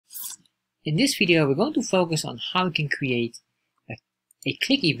In this video, we're going to focus on how we can create a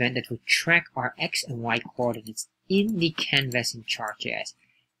click event that will track our X and Y coordinates in the canvas in Chartjs.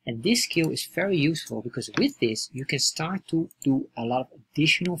 And this skill is very useful because with this, you can start to do a lot of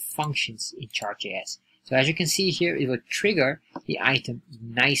additional functions in Chartjs. So as you can see here, it will trigger the item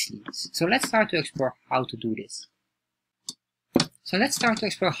nicely. So let's start to explore how to do this. So let's start to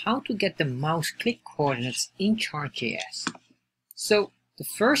explore how to get the mouse click coordinates in Chartjs. So the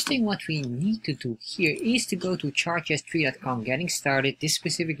first thing what we need to do here is to go to chartjs3.com, getting started, this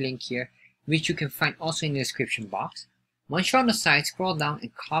specific link here, which you can find also in the description box. Once you're on the site, scroll down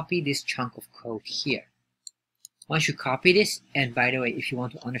and copy this chunk of code here. Once you copy this, and by the way, if you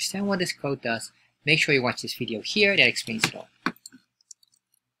want to understand what this code does, make sure you watch this video here that explains it all.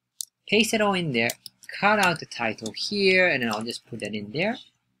 Paste it all in there, cut out the title here, and then I'll just put that in there.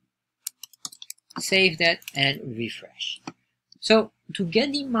 Save that and refresh. So to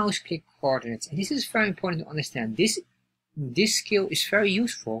get the mouse click coordinates, and this is very important to understand, this skill is very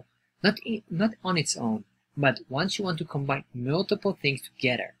useful, not on its own, but once you want to combine multiple things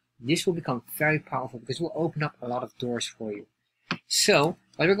together, this will become very powerful because it will open up a lot of doors for you. So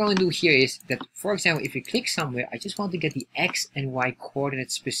what we're going to do here is that, for example, if you click somewhere, I just want to get the X and Y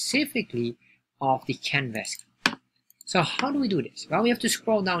coordinates specifically of the canvas. So how do we do this? Well, we have to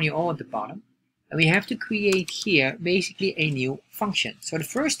scroll down here all at the bottom. And we have to create here basically a new function. So the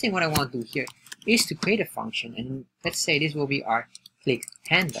first thing what I want to do here is to create a function, and let's say this will be our click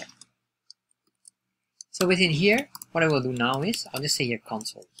handler. So within here, what I will do now is I'll just say here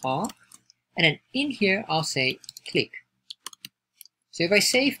console log, and then in here I'll say click. So if I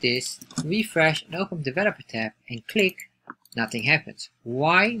save this, refresh and open the developer tab and click, nothing happens.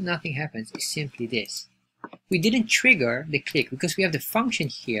 Why nothing happens is simply this. We didn't trigger the click because we have the function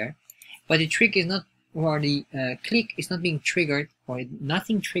here. But the trick is not, or the click is not being triggered, or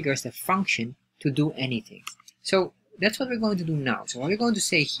nothing triggers the function to do anything. So that's what we're going to do now. So what we're going to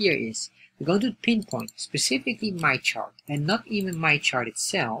say here is, we're going to pinpoint specifically my chart, and not even my chart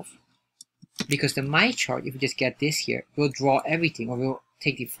itself, because the my chart, if you just get this here, will draw everything, or will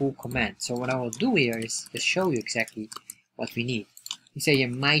take the full command. So what I will do here is just show you exactly what we need. We say here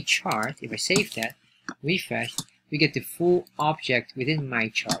my chart, if I save that, refresh, we get the full object within my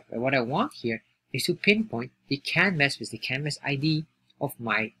chart. But what I want here is to pinpoint the canvas with the canvas ID of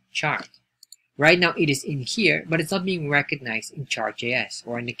my chart. Right now it is in here, but it's not being recognized in Chartjs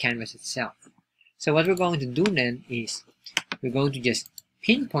or in the canvas itself. So what we're going to do then is we're going to just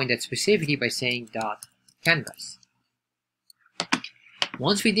pinpoint that specifically by saying .canvas.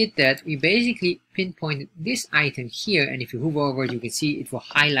 Once we did that, we basically pinpointed this item here, and if you hover over it, you can see it will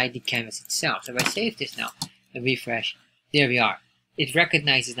highlight the canvas itself. So if I save this now and refresh, there we are. It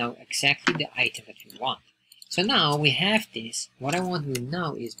recognizes now exactly the item that we want. So now we have this. What I want to do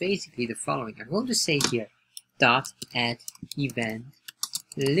now is basically the following. I'm going to say here .add event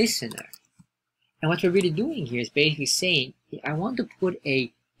listener. And what we're really doing here is basically saying I want to put a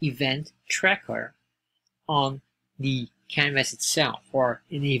event tracker on the canvas itself, or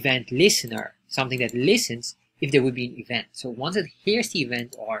an event listener, something that listens if there would be an event. So once it hears the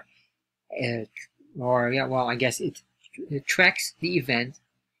event, I guess it tracks the event.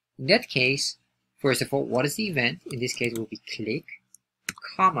 In that case, first of all, what is the event? In this case, it will be click,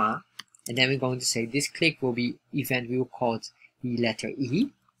 comma, and then we're going to say this click will be event, we will call it the letter E.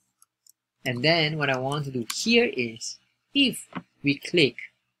 And then what I want to do here is, if we click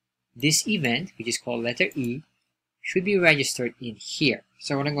this event, which is called letter E, should be registered in here.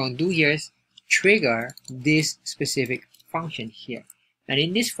 So what I'm going to do here is trigger this specific function here. And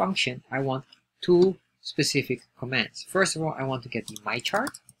in this function, I want two specific commands. First of all, I want to get the my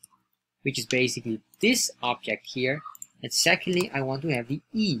chart, which is basically this object here. And secondly, I want to have the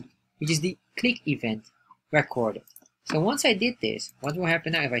E, which is the click event recorded. So once I did this, what will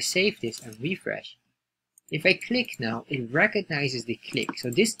happen now if I save this and refresh? If I click now, it recognizes the click. So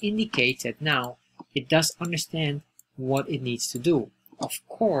this indicates that now it does understand what it needs to do. Of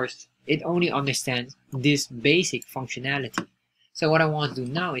course, it only understands this basic functionality. So what I want to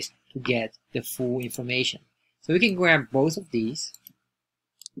do now is to get the full information. So we can grab both of these,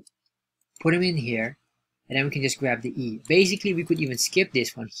 put them in here, and then we can just grab the E. Basically, we could even skip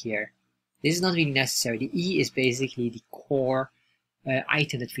this one here. This is not really necessary. The E is basically the core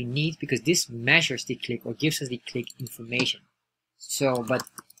item that we need, because this measures the click or gives us the click information. So, but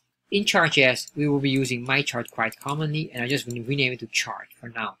in Chartjs, we will be using my chart quite commonly, and I just rename it to chart for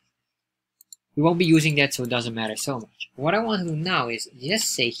now. We won't be using that, so it doesn't matter so much. What I want to do now is just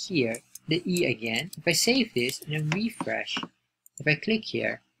say here the E again. If I save this and then refresh, if I click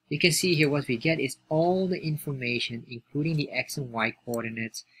here, you can see here what we get is all the information, including the X and Y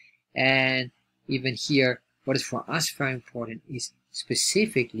coordinates, And even here, what is for us very important is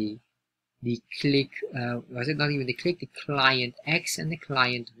specifically the click, was it not even the click, the client X and the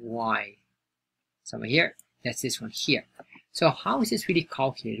client Y. Somewhere here, that's this one here. So how is this really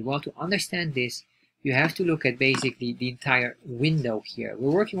calculated? Well, to understand this, you have to look at basically the entire window here.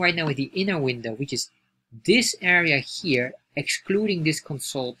 We're working right now with the inner window, which is this area here, excluding this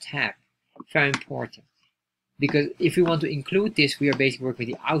console tab. Very important. Because if we want to include this, we are basically working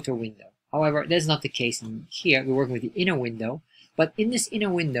with the outer window. However, that's not the case in here. We're working with the inner window. But in this inner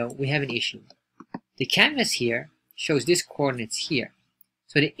window, we have an issue. The canvas here shows this coordinates here.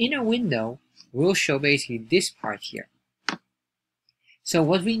 So the inner window will show basically this part here. So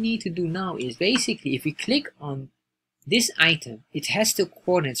what we need to do now is basically, if we click on this item, it has the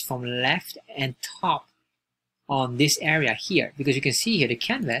coordinates from left and top on this area here. Because you can see here the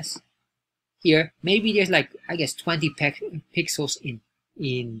canvas here, maybe there's like, I guess, 20 pixels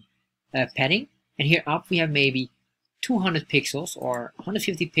in padding. And here up we have maybe 200 pixels or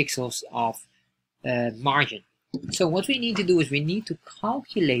 150 pixels of margin. So what we need to do is we need to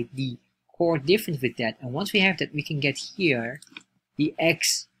calculate the core difference with that. And once we have that, we can get here the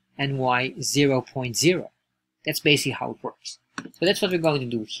X and Y 0.0. That's basically how it works. So that's what we're going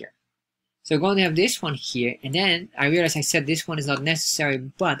to do here. So we're going to have this one here, and then I realize I said this one is not necessary,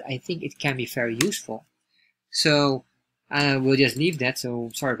 but I think it can be very useful. So we'll just leave that, so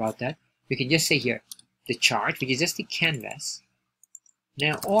sorry about that. We can just say here, the chart, which is just the canvas.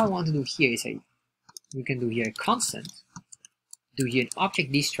 Now all I want to do here is we can do here a constant, do here an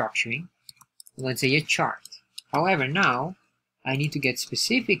object destructuring, I'm going to say a chart. However, now I need to get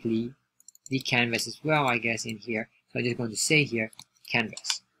specifically the canvas as well, I guess, in here. So I'm just going to say here,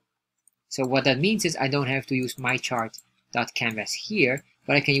 canvas. So what that means is I don't have to use my chart.canvas here,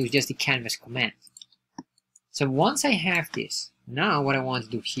 but I can use just the canvas command. So once I have this, now what I want to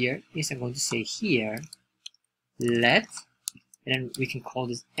do here is I'm going to say here, let, and then we can call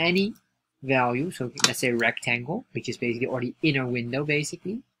this any value. So let's say rectangle, which is basically, or the inner window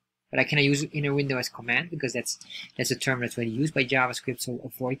basically. But I cannot use inner window as command because that's a term that's already used by JavaScript, so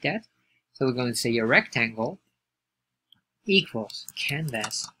avoid that. So we're going to say a rectangle equals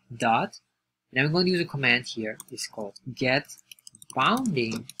canvas dot, and then we're going to use a command here. It's called get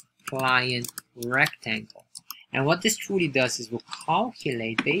bounding client rectangle. And what this truly does is will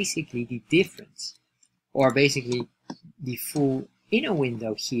calculate basically the difference, or basically the full inner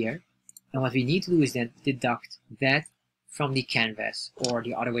window here. And what we need to do is then deduct that from the canvas, or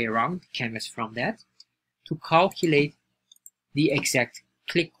the other way around, canvas from that, to calculate the exact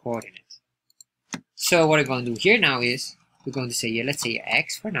click coordinate. So what I'm going to do here now is, we're going to say here, let's say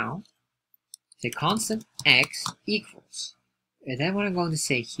X for now, say constant X equals, and then what I'm going to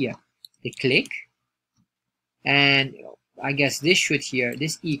say here, the click, and I guess this should here,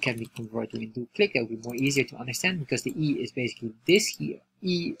 this E can be converted into click. That will be more easier to understand because the E is basically this here,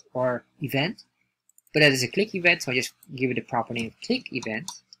 E or event. But that is a click event, so I just give it the proper name, click event.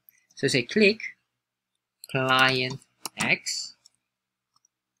 So say click client X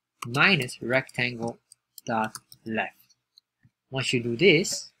minus rectangle dot left. Once you do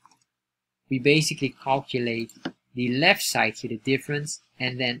this, we basically calculate the left side here, the difference,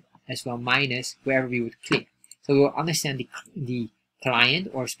 and then as well minus wherever we would click. So we will understand the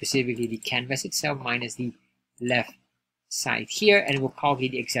client, or specifically the canvas itself, minus the left side here, and it will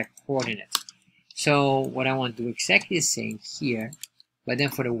calculate the exact coordinates. So what I want to do exactly the same here, but then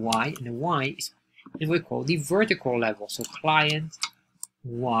for the Y, and the Y is what we call the vertical level. So client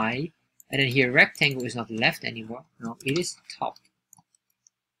Y, and then here rectangle is not left anymore, no, it is top.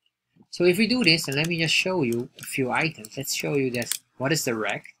 So if we do this, and let me just show you a few items. Let's show you that what is the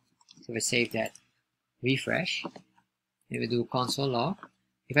rec. So we save that, refresh, and we do console log.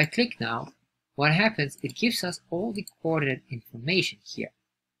 If I click now, what happens, it gives us all the coordinate information here.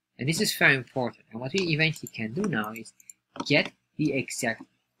 And this is very important. And what we eventually can do now is get the exact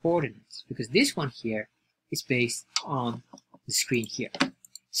coordinates, because this one here is based on the screen here.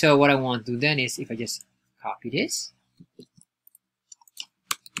 So what I want to do then is, if I just copy this,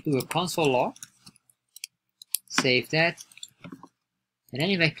 do a console log, save that, and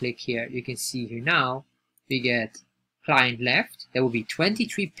then if I click here, you can see here now we get client left. That will be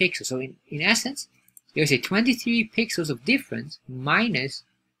 23 pixels. So in essence, there's a 23 pixels of difference minus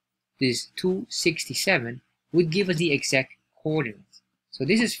this 267 would give us the exact coordinate. So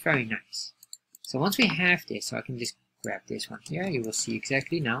this is very nice. So once we have this, so I can just grab this one here, you will see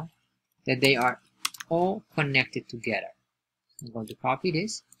exactly now that they are all connected together. I'm going to copy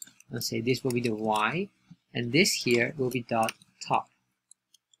this and say this will be the Y, and this here will be dot top.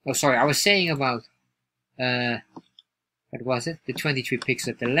 Oh, sorry, I was saying about what was it? The 23 pixels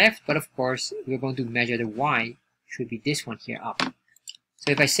at the left, but of course we're going to measure the Y, should be this one here up.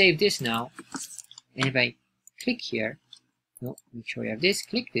 So if I save this now, and if I click here, no, make sure you have this,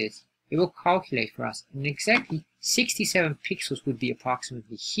 click this, it will calculate for us. And exactly 67 pixels would be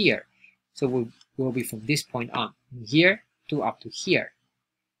approximately here. So will be from this point on, from here to up to here.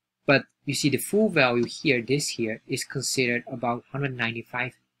 But you see the full value here, this here, is considered about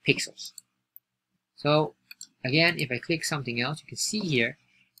 195 pixels. So again, if I click something else, you can see here.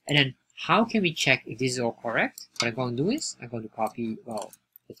 And then how can we check if this is all correct? What I'm going to do is, I'm going to copy, well,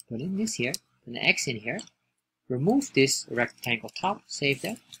 let's put in this here, and the X in here, remove this rectangle top, save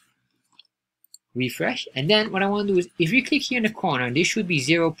that, refresh, and then what I want to do is, if we click here in the corner, this should be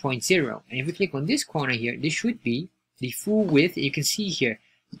 0.0, and if we click on this corner here, this should be the full width. You can see here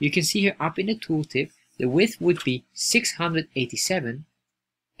up in the tooltip, the width would be 687,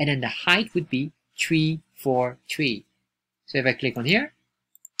 and then the height would be 343. So if I click on here,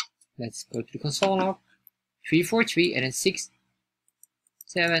 let's go to the console log, 343, and then 6,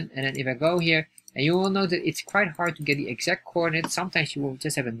 7, and then if I go here, and you will know that it's quite hard to get the exact coordinates. Sometimes you will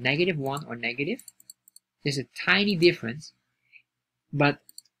just have a -1 or negative. There's a tiny difference, but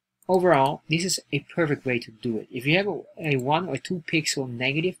overall, this is a perfect way to do it. If you have a 1 or 2 pixel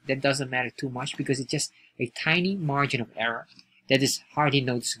negative, that doesn't matter too much because it's just a tiny margin of error that is hardly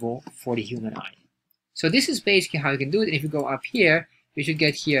noticeable for the human eye. So this is basically how you can do it. And if you go up here, you should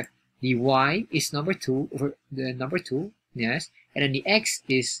get here the Y is number 2 over the number 2, yes, and then the X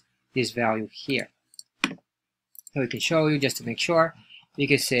is this value here. So we can show you just to make sure. We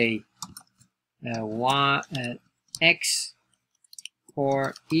can say X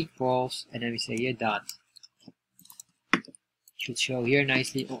core equals, and then we say here dot. Should show here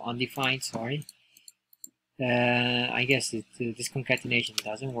nicely. Oh, undefined, sorry. I guess this concatenation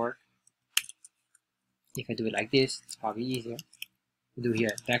doesn't work. If I do it like this, it's probably easier. We do here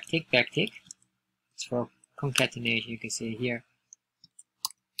backtick, backtick. It's for concatenation. You can say here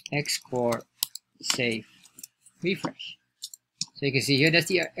X core save refresh. So you can see here that's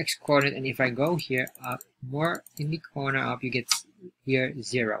the X coordinate, and if I go here up more in the corner up, you get here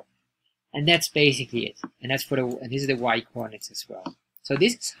 0, and that's basically it. And that's for the, and this is the Y coordinates as well. So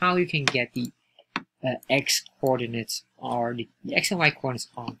this is how you can get the X coordinates or the X and Y coordinates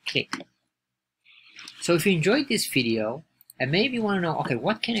on click. So if you enjoyed this video and maybe you want to know, okay,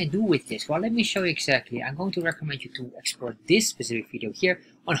 what can I do with this? Well, let me show you exactly. I'm going to recommend you to explore this specific video here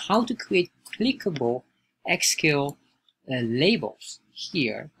on how to create clickable X-scale labels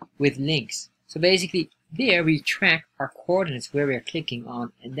here with links. So basically there we track our coordinates where we are clicking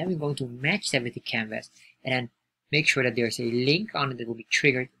on, and then we're going to match them with the canvas and then make sure that there's a link on it that will be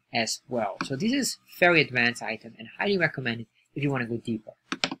triggered as well. So this is very advanced item and highly recommended if you want to go deeper.